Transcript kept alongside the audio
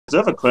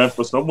ever clan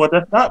for someone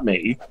that's not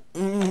me.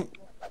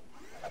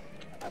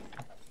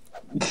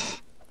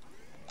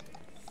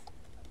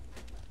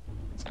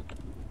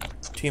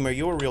 Team, are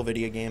you a real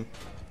video game?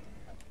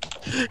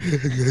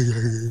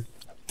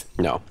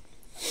 No.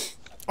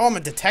 Oh, I'm a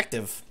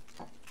detective.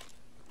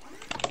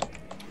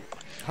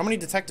 How many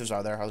detectives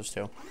are there? There's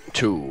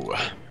two.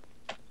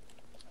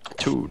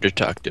 Two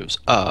detectives.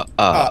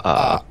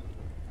 Uh-oh,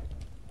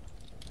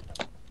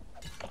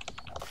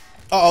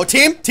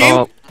 team!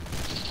 Oh,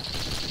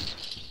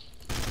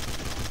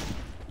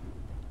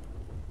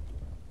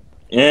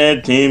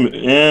 And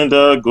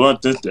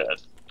Grunt is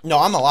dead. No,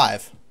 I'm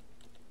alive.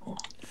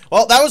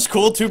 Well, that was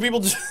cool. Two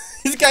people just...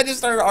 This guy just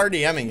started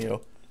RDMing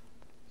you.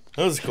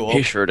 That was cool.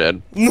 he sure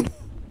did.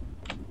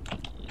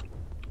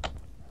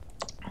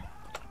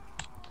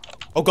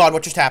 Oh god,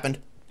 what just happened?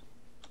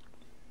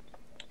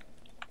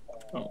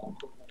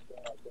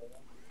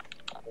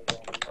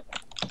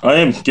 I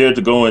am scared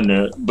to go in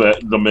there, but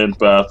the men's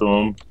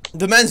bathroom.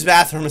 The men's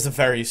bathroom is a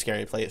very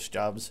scary place,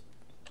 Jobs.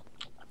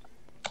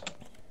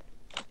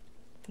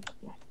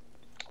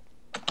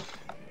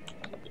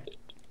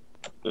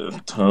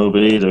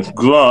 Toby, the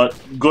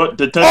Grunt,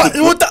 detective.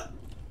 Oh, what the?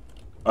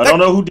 I don't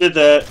know who did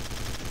that.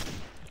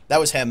 That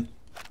was him.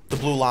 The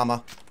blue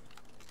llama.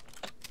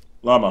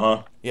 Llama,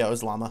 huh? Yeah, it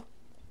was llama.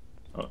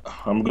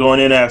 I'm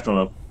going in after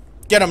him.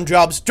 Get him,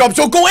 Jobs. Jobs,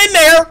 don't go in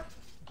there!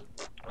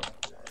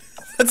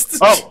 That's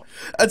the,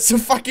 that's the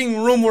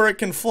fucking room where it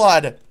can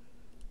flood.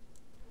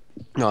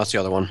 No, that's the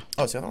other one.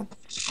 Oh, it's the other one?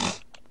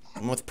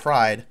 I'm with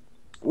pride.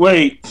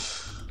 Wait.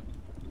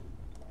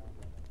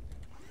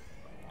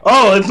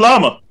 Oh, it's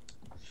Llama.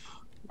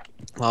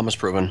 Llama's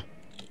proven.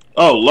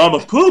 Oh,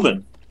 Llama's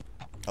proven.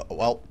 Oh,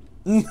 well.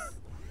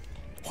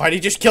 Why'd he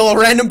just kill a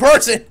random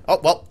person? Oh,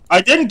 well. I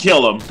didn't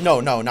kill him.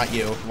 No, not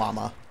you,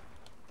 llama.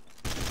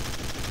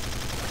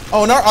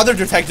 Oh, and our other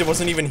detective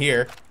wasn't even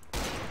here.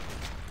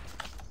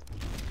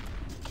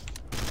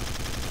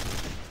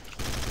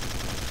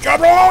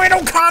 Jump away,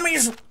 no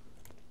commies!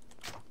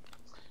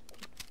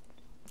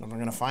 I'm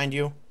gonna find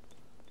you,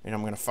 and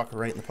I'm gonna fuck her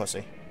right in the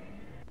pussy.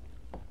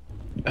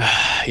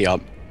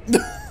 Yup.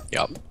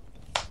 Yup.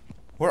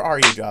 Where are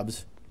you,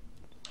 Jobs?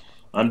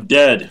 I'm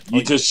dead.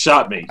 You just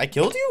shot me. I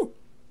killed you?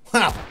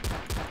 Wow.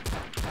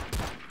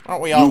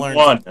 Aren't we all You learned?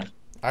 won.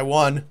 I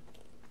won.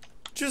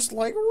 Just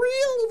like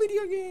real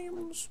video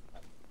games.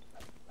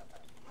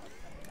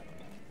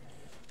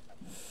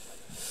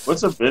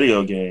 What's a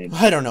video game?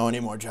 I don't know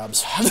anymore,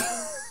 Jobs.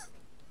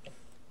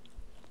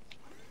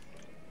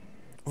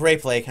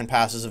 Rayplay can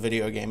pass as a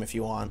video game if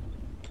you want.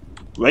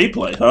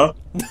 Rayplay, huh?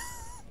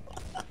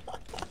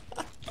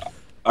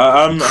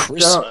 I'm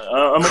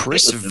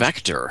Chris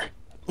Vector.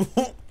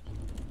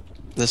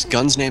 This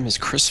gun's name is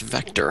Chris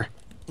Vector.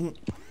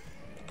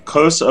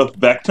 Curse of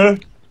Vector?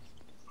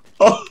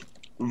 Oh,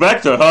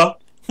 Vector, huh?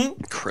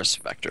 Chris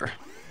Vector.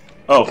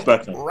 Oh,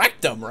 Vector.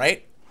 Rectum,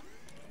 right?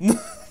 Yeah,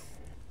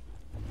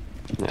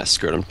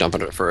 screwed him.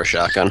 Dumping it for a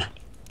shotgun.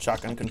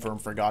 Shotgun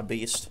confirmed for God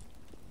Beast.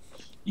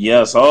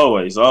 Yes,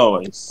 always,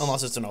 always.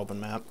 Unless it's an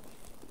open map.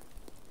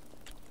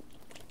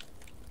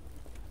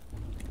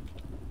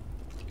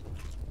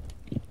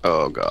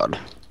 Oh god.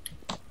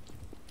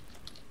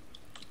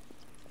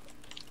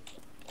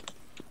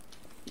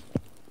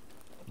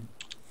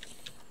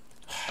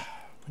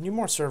 We need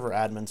more server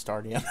admin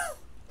starting.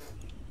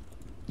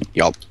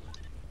 Yup.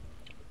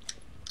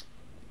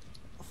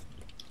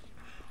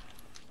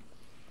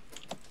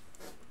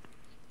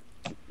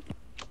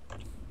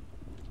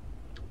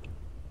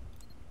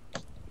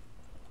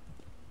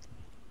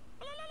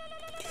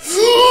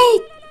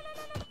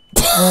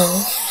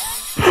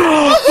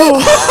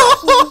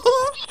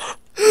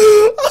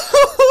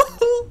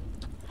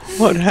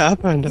 What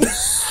happened?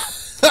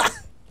 Yes.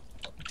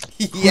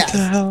 What the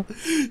hell?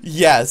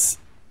 Yes.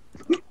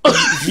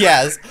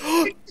 Yes.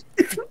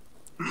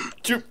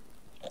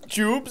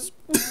 Jubes?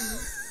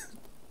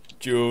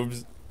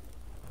 Jubes.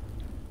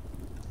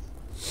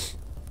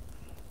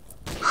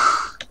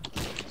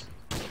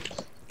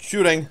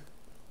 Shooting.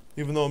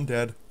 Even though I'm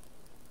dead.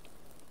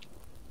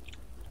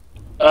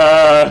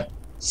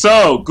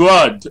 So,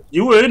 Grunt,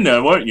 you were in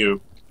there, weren't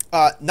you?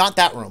 Not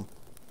that room.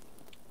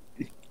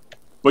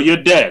 But you're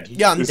dead.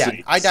 Yeah, I'm you dead.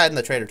 see. I died in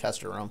the traitor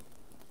tester room.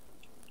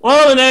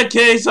 Well, in that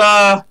case,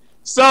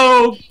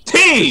 so,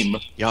 team!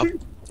 Yup.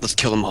 Let's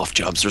kill them off,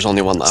 Jobs. There's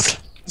only one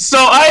left. So,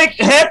 I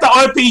had the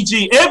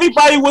RPG.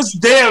 Everybody was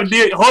there,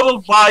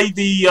 huddled by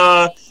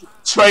the,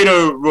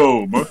 traitor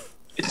room.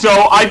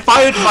 So, I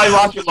fired my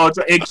rocket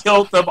launcher and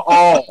killed them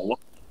all.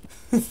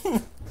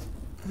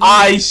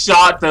 I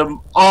shot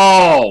them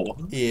all.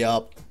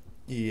 Yep.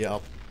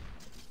 Yep.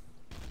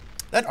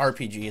 That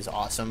RPG is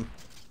awesome.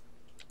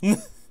 It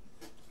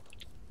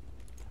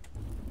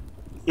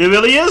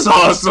really is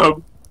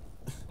awesome.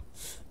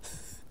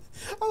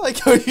 I like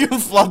how you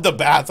flood the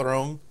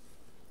bathroom.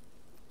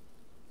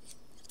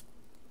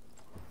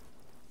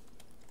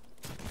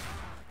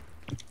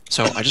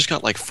 So, I just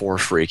got like 4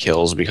 free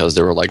kills because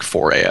there were like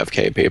 4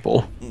 AFK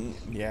people.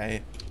 Yeah.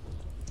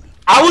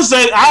 I was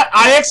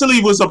I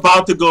actually was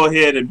about to go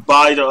ahead and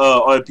buy the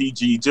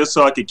RPG just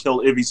so I could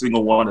kill every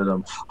single one of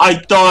them. I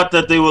thought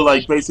that they were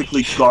like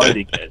basically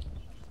guarding it.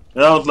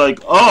 And I was like,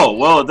 oh,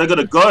 well, they're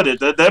gonna guard it.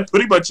 They're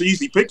pretty much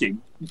easy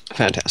picking.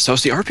 Fantastic. So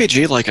is the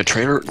RPG like a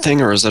trader thing,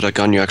 or is it a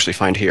gun you actually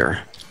find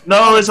here?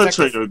 No, it's a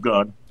trader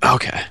gun.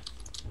 Okay.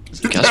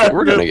 Guess what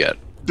we're gonna get?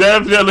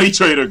 Definitely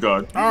trader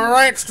gun. All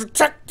right, it's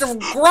Detective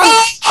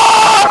Grunt.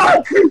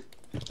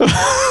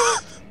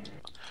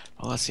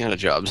 Well, that's the end of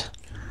Jobs.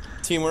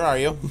 Team, where are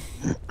you?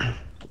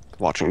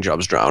 Watching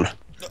Jobs drown.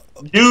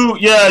 You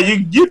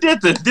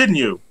did this, didn't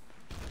you?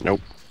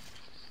 Nope.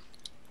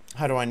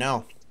 How do I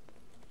know?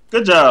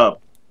 Good job.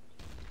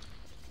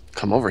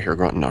 Come over here,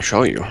 Grunt, and I'll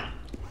show you.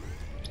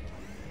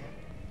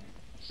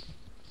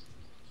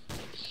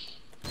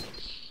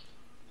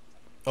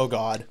 Oh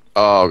God.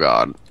 Oh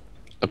God.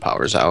 The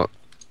power's out.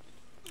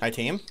 Hi,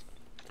 team.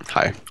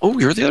 Hi. Oh,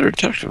 you're the other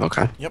detective.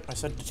 Okay. Yep, I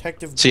said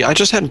Detective. See, I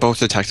just had both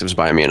detectives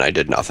by me and I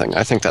did nothing.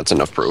 I think that's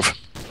enough proof.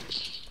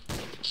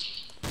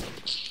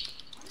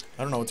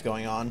 I don't know what's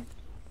going on.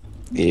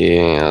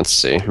 Yeah, let's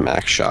see.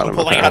 Max shot I'm him,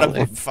 pulling out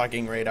apparently. a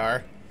fucking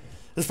radar.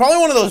 There's probably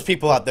one of those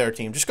people out there,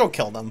 team. Just go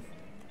kill them.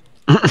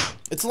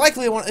 It's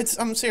likely one.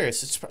 I'm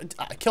serious.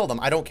 Kill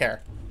them. I don't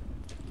care.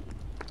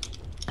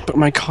 But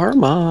my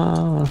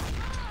karma.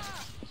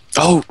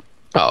 Oh.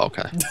 Oh,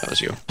 okay. That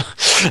was you.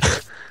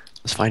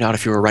 Let's find out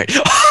if you were right.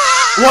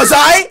 Was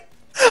I?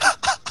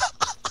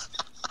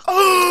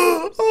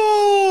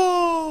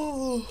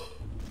 Oh.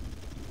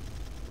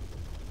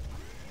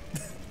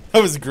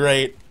 That was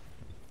great.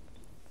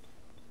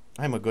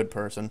 I'm a good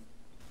person.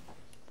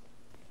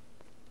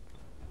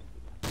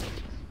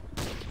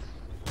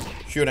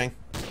 Shooting.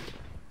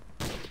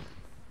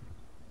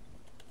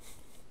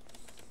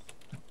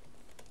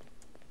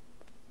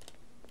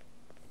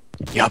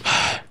 Yup.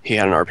 He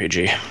had an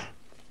RPG.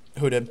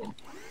 Who did?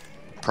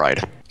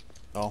 Pride.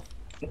 Oh.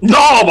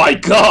 Oh my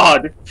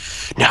God!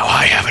 Now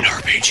I have an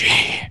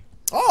RPG.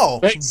 Oh.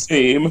 Thanks,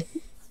 team.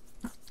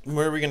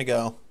 Where are we gonna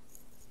go?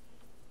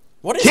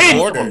 What is King!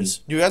 Borders?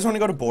 Do you guys want to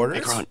go to Borders?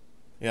 Hey, Grunt.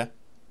 Yeah.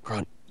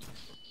 Grunt.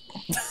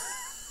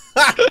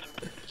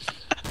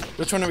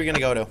 Which one are we gonna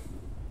go to?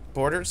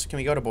 Borders? Can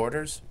we go to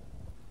Borders?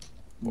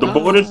 The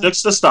border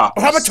next to stop.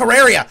 Or how about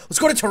Terraria? Let's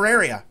go to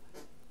Terraria.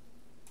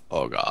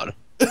 Oh God.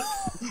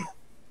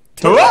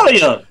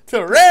 Terraria!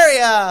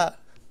 Terraria!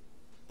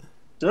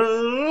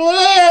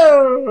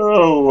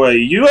 Oh,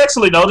 wait, you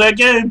actually know that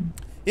game?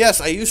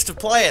 Yes, I used to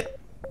play it.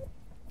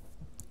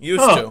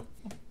 Used Huh. to.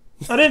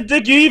 I didn't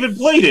think you even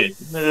played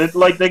it.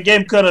 Like, that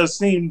game kind of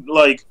seemed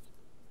like,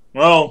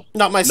 well...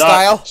 Not my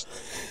style.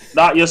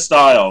 Not your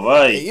style,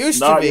 right. It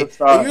used Not to be. your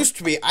style. It used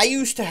to be. I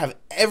used to have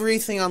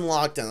everything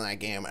unlocked in that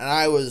game, and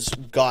I was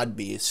God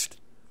Beast.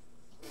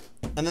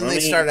 And then they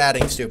started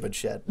adding stupid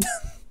shit.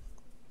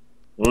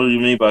 What do you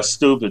mean by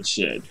stupid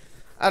shit?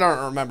 I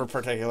don't remember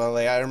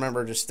particularly. I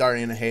remember just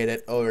starting to hate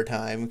it over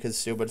time because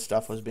stupid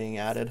stuff was being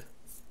added.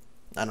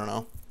 I don't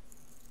know.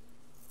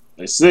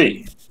 I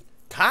see.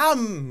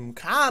 Come,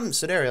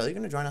 Sidereal, are you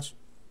gonna join us?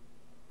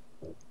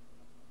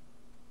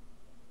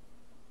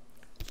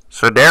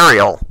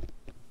 Sidereal.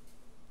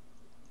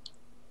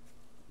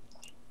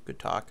 Good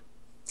talk.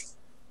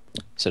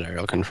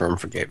 Scenario confirmed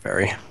for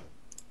Gateberry.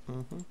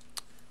 Who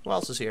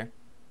else is here?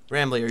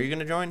 Rambly, are you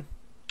gonna join?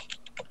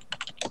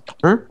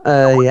 Huh?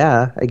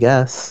 Yeah, I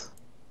guess.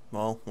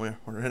 Well, we're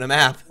in a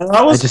map.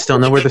 I just don't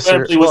know where the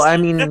server. Well, I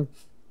mean, never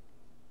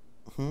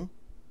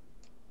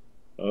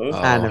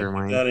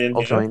mind.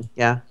 I'll join.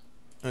 Yeah.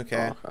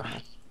 Okay.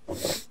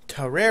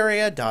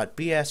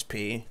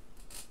 Terraria.bsp.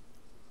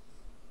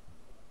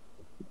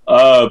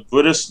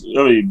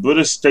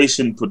 British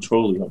Station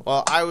Petroleum.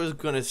 Well, I was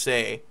gonna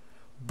say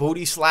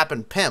booty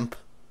slapping pimp,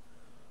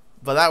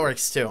 but that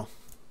works too.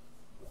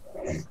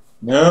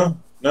 No,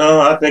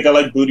 I think I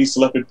like booty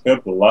slapping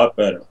pimp a lot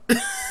better.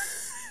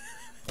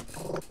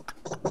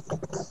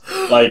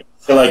 Like, I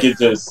feel like it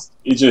just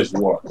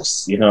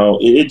works, you know?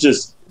 It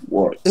just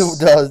works. It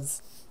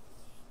does.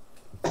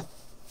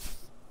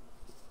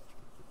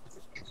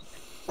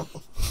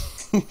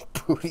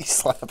 Booty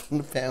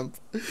slapping pimp.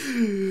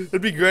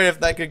 It'd be great if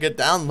that could get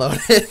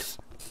downloaded.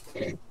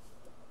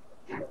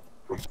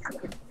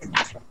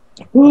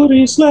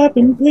 Booty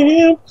slapping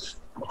pimp.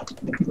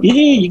 Yeah,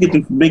 you get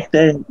to make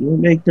them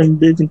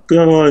bitches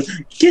go.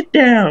 Get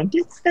down.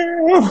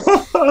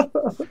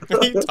 What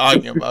are you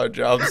talking about,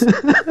 Jobs?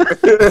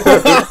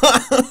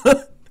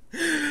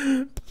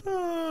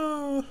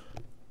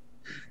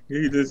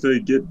 You just say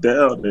get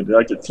down, and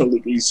I can totally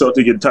be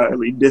something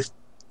entirely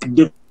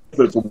different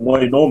from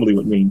what it normally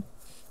would mean.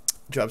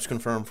 Jobs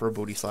confirmed for a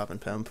booty slapping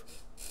pimp.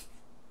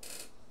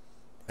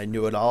 I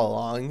knew it all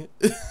along.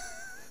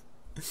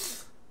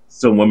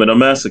 Some women are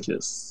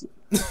masochists.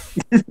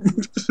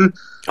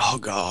 Oh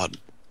God.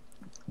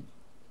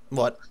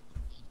 What?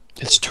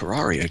 It's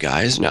Terraria,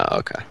 guys. No,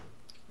 okay.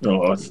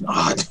 No, it's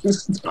not.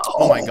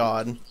 Oh my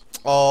God.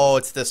 Oh,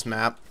 it's this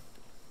map.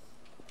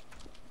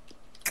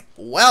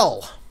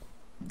 Well.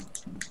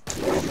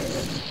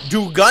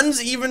 Do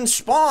guns even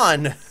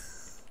spawn?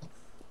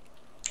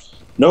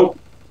 Nope.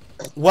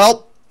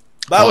 Well,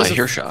 that was I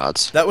hear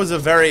shots. That was a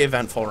very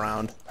eventful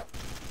round.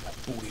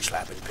 Booty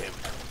slapping pimp.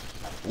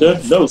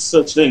 There's no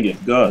such thing as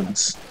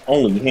guns.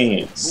 Only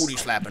hands. Booty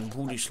slapping,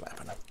 booty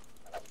slapping.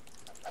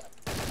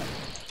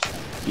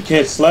 You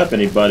can't slap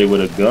anybody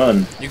with a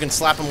gun. You can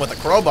slap him with a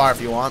crowbar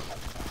if you want.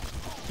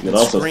 You can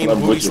also Scream slap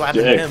him booty with your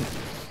slapping dick. pimp.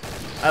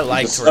 I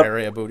like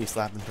Terraria booty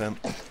slapping pimp.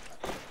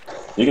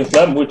 You can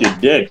slap him with your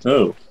dick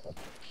too.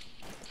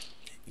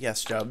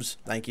 Yes, Jubs.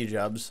 Thank you,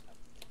 Jubs.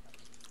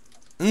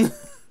 Jubs.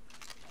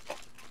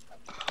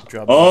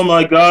 Oh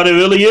my god, it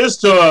really is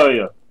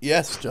Terraria.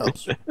 Yes,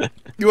 Jubs.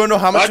 You wanna know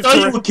how much? I thought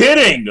you were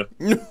kidding.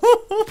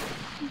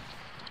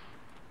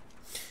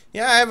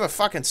 Yeah, I have a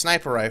fucking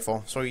sniper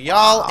rifle, so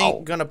y'all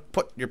ain't gonna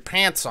put your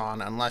pants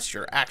on unless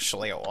you're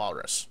actually a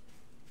walrus.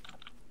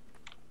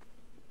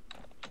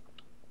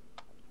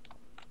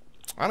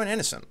 I'm an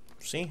innocent.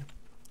 See?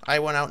 I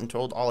went out and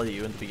told all of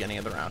you in the beginning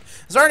of the round.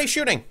 There's already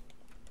shooting!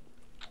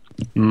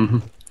 Mm-hmm.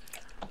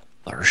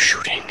 They're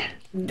shooting.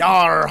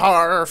 Yar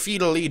har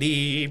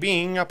feedly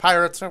being a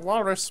pirate's a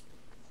walrus.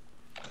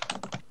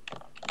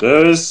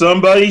 There's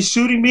somebody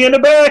shooting me in the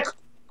back.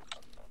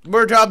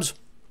 Where, Jobs?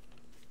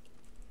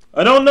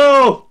 I don't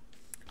know.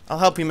 I'll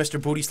help you,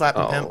 Mr. Booty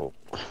Slapping Pimp.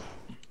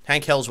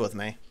 Hank Hill's with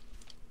me.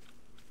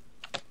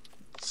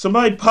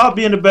 Somebody pop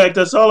me in the back,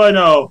 that's all I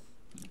know.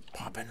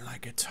 Popping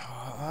like it's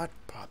hot.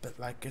 Pop it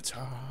like it's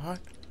hot.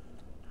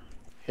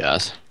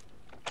 Yes.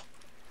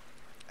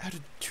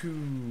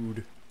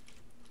 Attitude.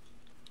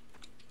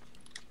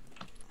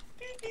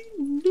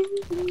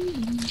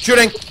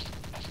 Shooting!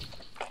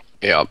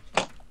 Yep.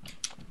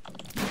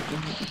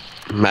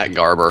 Matt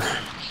Garber.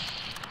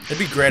 It'd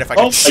be great if I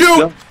could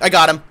shoot! I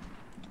got him.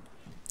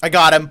 I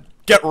got him.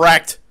 Get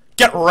wrecked.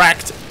 Get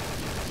wrecked.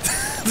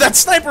 That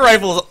sniper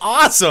rifle is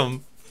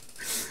awesome.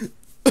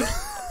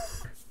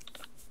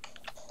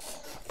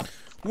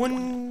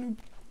 One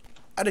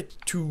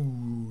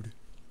attitude.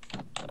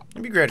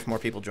 It'd be great if more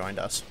people joined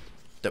us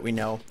that we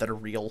know that are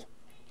real.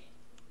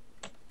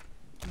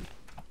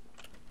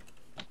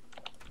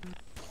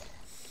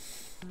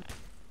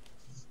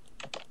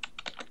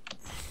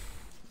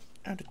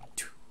 Attitude.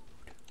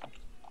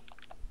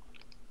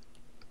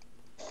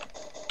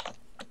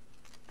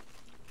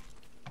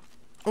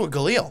 Oh,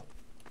 Galil.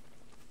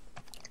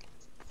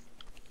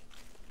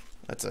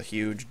 That's a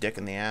huge dick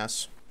in the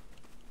ass.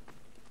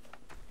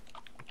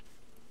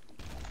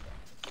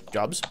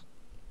 Jobs?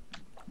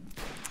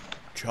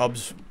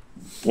 Jobs.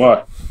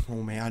 What?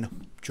 Oh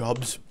man.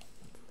 Jobs.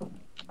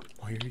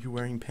 Why are you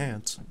wearing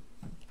pants?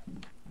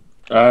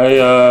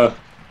 Oh,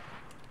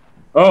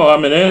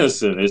 I'm an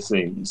innocent, it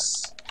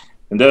seems.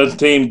 And there's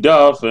Team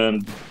Duff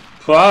and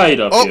Pride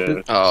up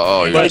here.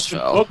 Oh, you just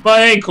fell. Broke my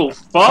ankle.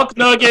 Fuck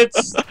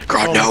Nuggets.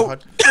 God, no.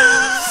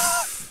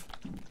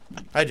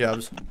 Hi,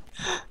 Jobs.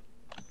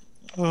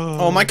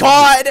 Oh my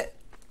god!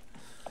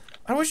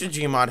 I wish a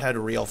Gmod had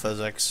real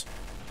physics.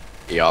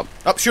 Yup.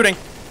 Oh, shooting!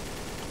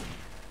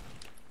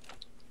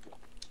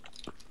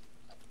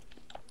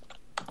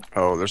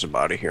 Oh, there's a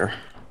body here.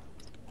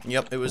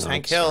 Yep, it was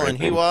Hank Hill, and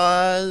he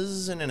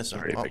was an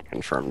innocent. Already been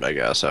confirmed, I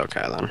guess.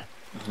 Okay, then.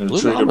 The Blue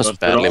trigger Mom was must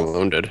badly get off.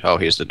 wounded. Oh,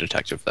 he's the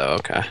detective, though.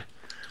 Okay.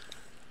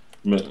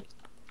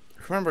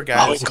 Remember,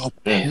 guys, go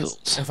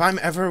pills. if I'm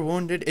ever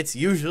wounded, it's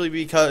usually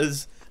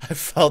because I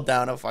fell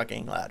down a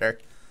fucking ladder.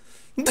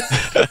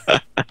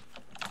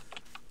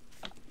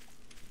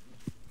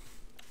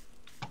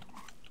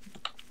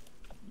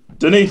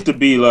 There needs to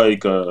be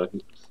like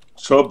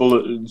trouble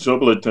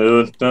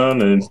at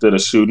town, and instead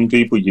of shooting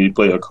people, you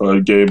play a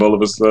card game all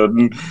of a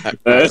sudden.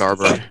 Matt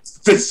Garber.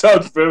 This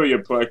sounds very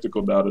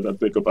impractical now that I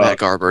think about Matt it.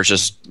 Garber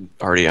just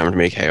already emmed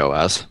me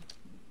KOS.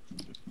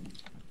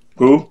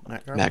 Who?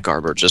 Matt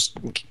Garber just,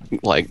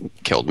 like,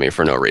 killed me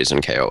for no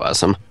reason.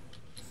 KOS him.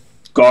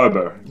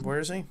 Garber. Where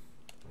is he?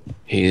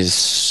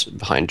 He's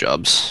behind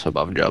Jubs,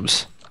 above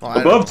Jubs. Well,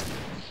 Above?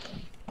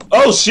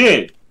 Oh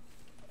shit!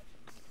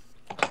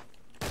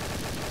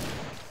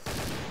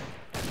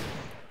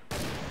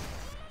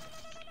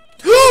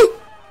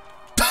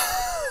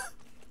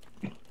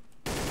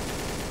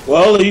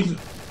 Well, he...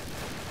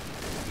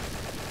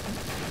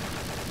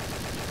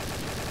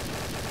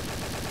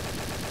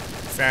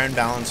 Fair and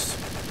balanced.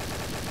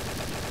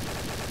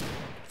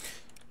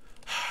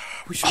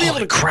 We should be able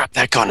Holy to. crap,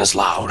 that gun is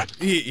loud.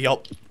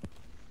 Yup.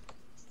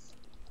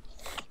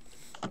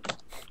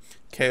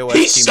 KOS.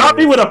 He shot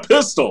me with a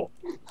pistol!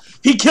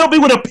 He killed me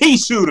with a pea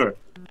shooter!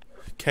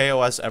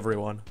 KOS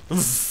everyone.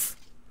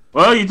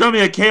 Well, you told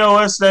me a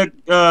KOS that,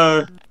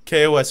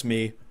 KOS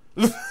me.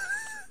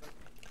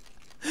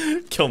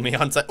 Kill me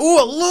on sight. Ooh,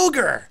 a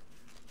Luger!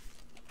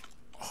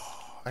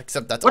 Oh,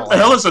 except that's all what the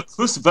hell is a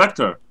Chris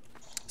Vector?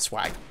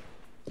 swag.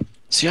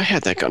 See, I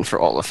had that gun for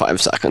all of 5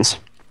 seconds.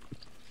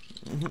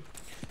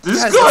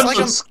 This Guys, gun it's like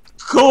looks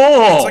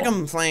cool! It's like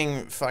I'm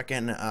playing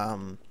fucking,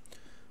 the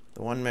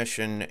one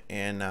mission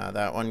in,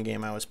 that one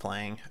game I was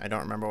playing. I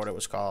don't remember what it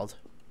was called.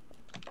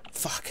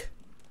 Fuck.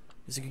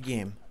 It's a good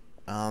game.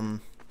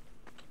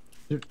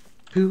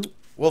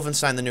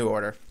 Wolfenstein: The New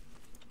Order.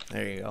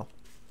 There you go.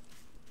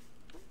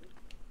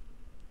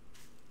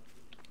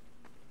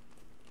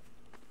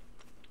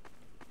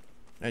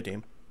 Hey,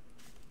 team.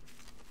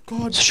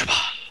 God.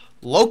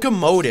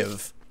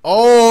 Locomotive.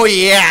 Oh,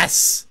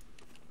 yes!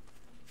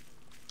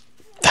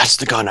 That's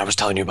the gun I was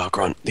telling you about,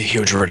 Grunt. The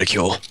huge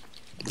ridicule.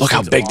 Look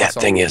how big that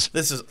thing is.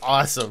 This is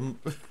awesome.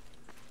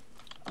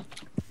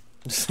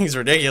 This thing's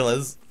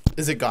ridiculous.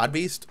 Is it God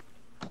Beast?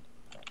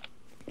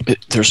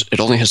 It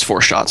only has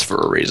 4 shots for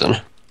a reason.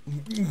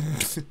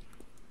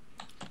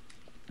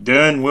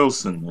 Darren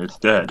Wilson is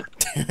dead.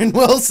 Darren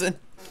Wilson.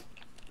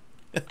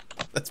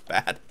 That's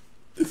bad.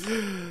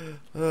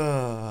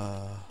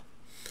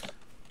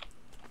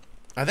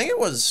 I think it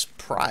was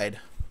Pride.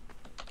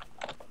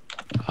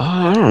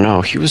 I don't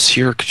know. He was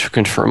here to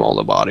confirm all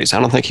the bodies. I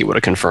don't think he would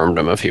have confirmed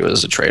them if he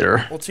was a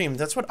traitor. Well, team,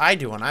 that's what I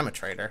do when I'm a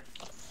traitor.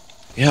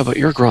 Yeah, but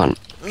you're Grunt.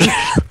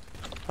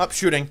 Up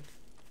shooting.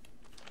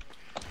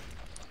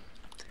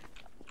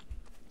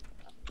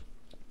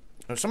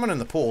 There's someone in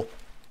the pool.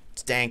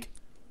 It's Dank.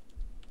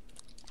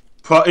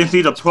 It's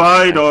either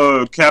Pride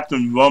or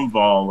Captain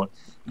Rumble.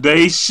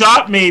 They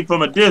shot me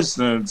from a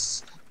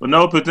distance for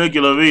no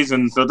particular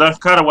reason, so that's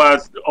kind of why I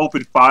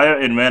opened fire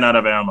and ran out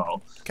of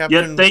ammo.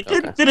 Yet they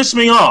didn't finish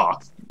me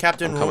off.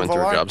 Captain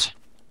Roomvalar?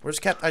 Where's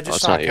I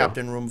just saw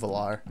Captain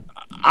Roomvalar.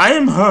 I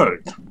am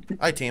hurt.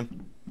 Hi,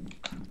 team.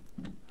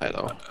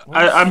 Hello.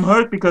 I'm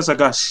hurt because I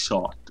got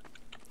shot.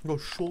 Go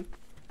shoot.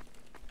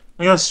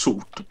 I got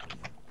shot.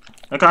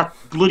 I got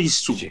bloody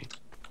shot.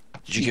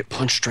 Did you get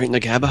punched straight in the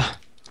GABA?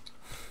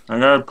 I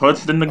got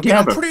punched in the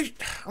GABA.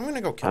 I'm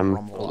gonna go kill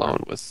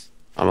Rumvalar.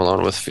 I'm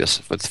alone with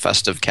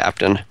Festive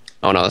Captain.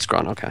 Oh no, that's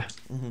Grunt. Okay.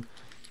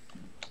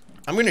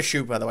 I'm gonna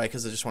shoot, by the way,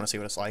 because I just want to see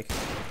what it's like.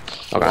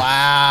 Okay.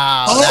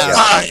 Wow.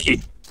 Oh,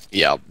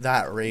 yep.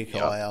 That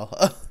recoil.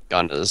 Yep.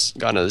 Gun is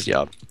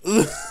yep.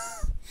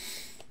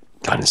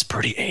 Gun is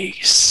pretty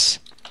ace.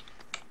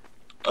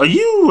 Are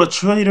you a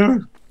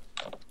traitor?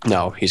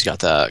 No, he's got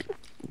the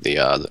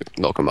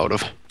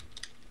locomotive.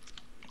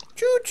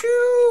 Choo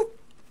choo.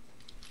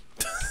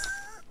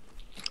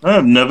 I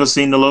have never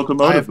seen the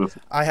locomotive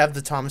before. I have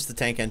the Thomas the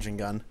Tank Engine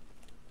gun.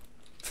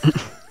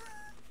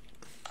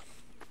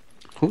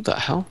 Who the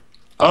hell?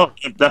 Oh,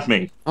 that's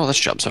me. Oh, that's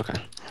Chubbs.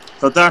 Okay.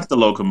 So that's the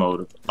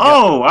locomotive. Yep.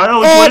 Oh, I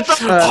always went.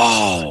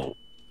 Oh.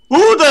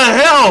 Who the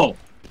hell?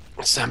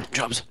 It's them,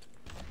 Chubbs.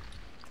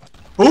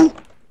 Who?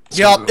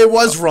 Yup, it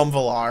was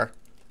Rumvalar.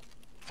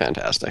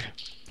 Fantastic.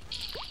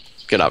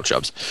 Get out,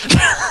 Chubbs.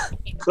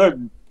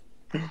 Good.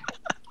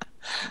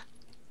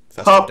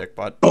 Festive dick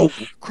butt. Oh.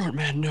 Grunt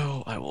man,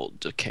 no, I will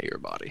decay your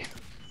body.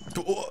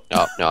 No,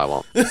 I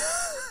won't.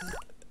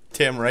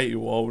 Damn right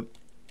you won't.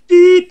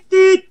 Did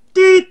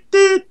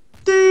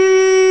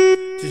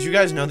Did you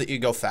guys know that you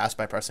go fast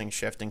by pressing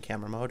shift in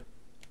camera mode?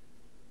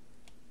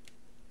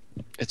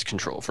 It's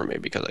control for me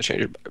because I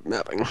changed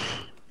mapping.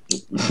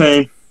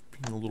 Same.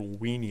 Being a little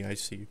weenie, I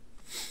see.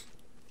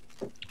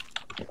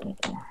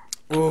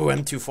 Ooh,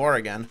 M24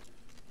 again.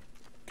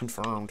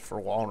 Confirmed for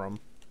Walrum.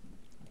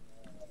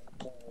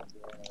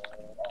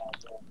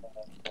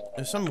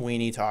 There's some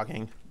weenie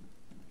talking.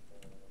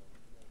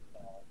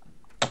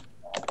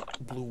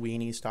 Blue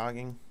weenies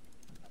talking.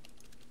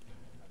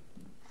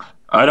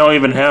 I don't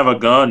even have a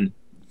gun.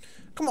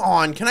 Come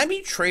on, can I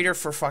be traitor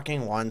for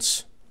fucking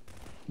once?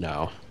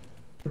 No.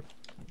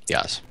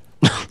 Yes.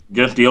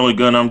 Guess the only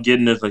gun I'm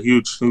getting is a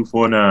huge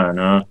 249,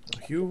 huh?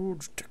 A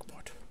huge dick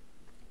butt.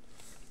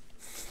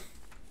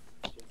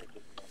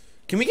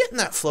 Can we get in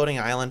that floating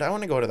island? I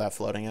want to go to that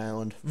floating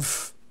island.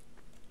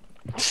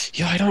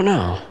 Yeah, I don't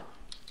know.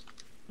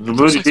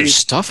 Looks like there's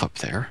stuff up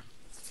there.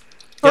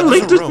 Yeah,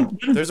 there's a room.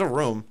 There's a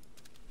room.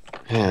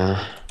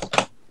 Yeah.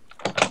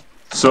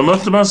 So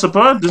much to my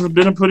surprise, this has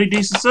been a pretty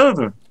decent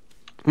server.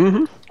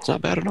 It's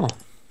not bad at all.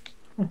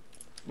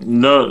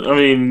 No, I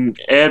mean,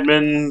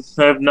 admins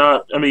have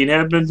not. I mean,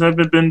 admins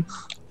haven't been.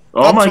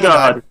 Oh my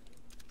god!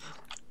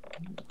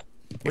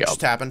 What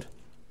just happened?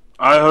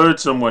 I heard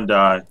someone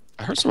die.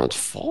 I heard someone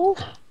fall.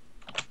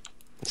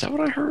 Is that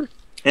what I heard?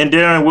 And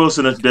Darren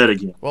Wilson is dead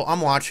again. Well, I'm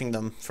watching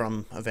them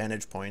from a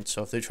vantage point,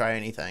 so if they try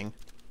anything,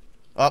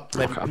 oh,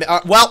 maybe,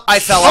 well, I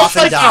fell off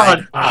and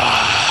died.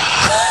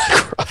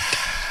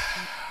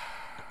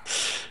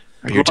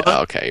 Are you dead?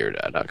 Okay, you're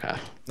dead. Okay.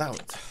 No.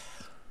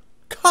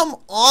 Come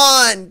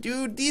on,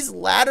 dude. These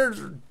ladders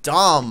are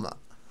dumb.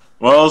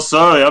 Well,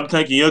 sorry. I'm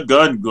taking your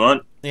gun,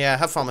 Grunt. Yeah,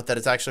 have fun with that.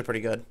 It's actually pretty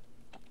good.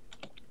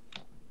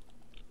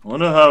 I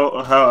wonder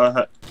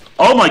how...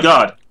 Oh, my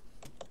God.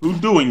 Who's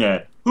doing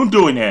that? Who's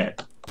doing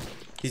that?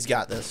 He's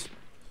got this.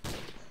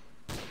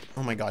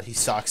 Oh, my God. He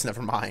sucks.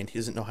 Never mind. He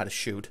doesn't know how to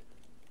shoot.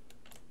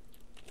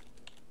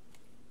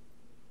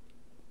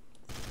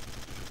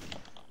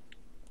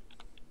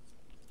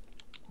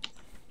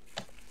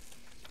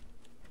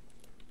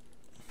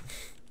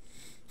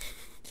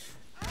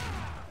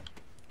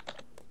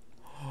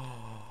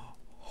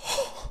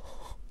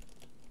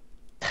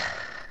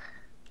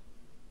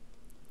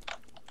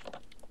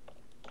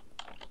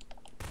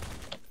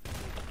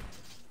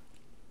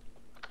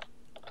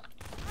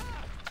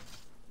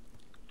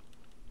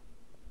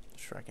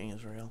 Shrekking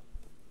is real.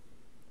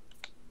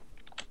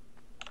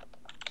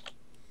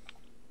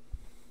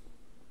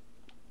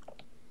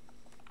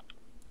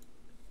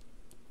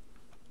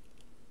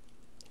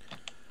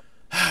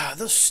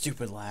 Those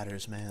stupid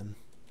ladders, man.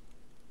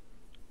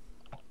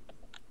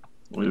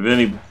 With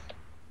any...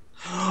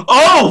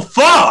 Oh,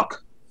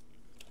 fuck!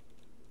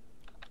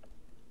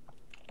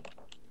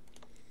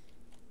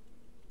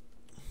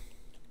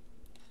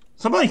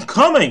 Somebody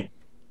coming!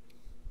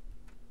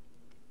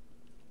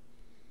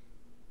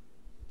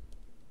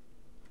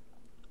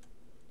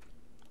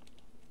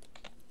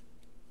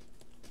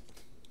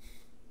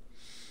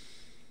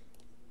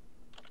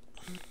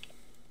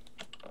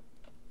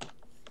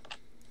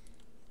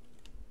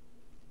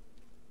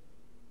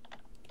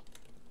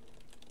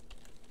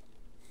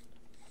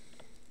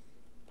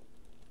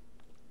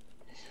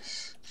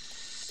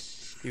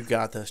 You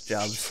got this,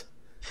 Jubs.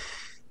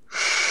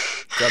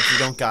 Jubs, you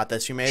don't got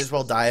this. You may as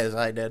well die as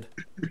I did.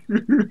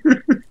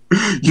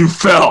 You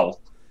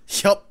fell.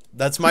 Yup,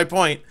 that's my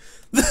point.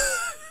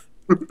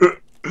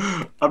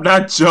 I'm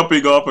not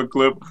jumping off a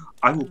cliff.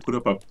 I will put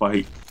up a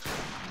fight.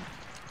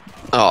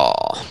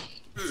 Oh.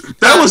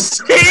 That was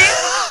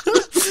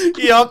safe.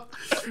 Yup.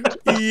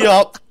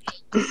 Yup.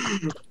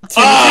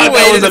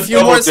 If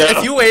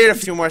you waited a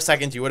few more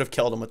seconds, you would have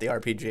killed him with the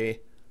RPG.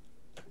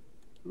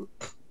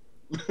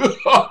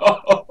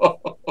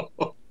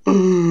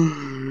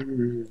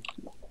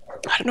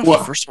 I don't know if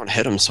the first one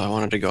hit him, so I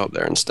wanted to go up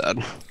there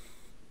instead.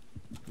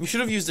 You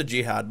should have used a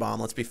jihad bomb,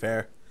 let's be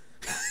fair.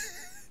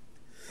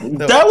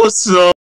 That was so...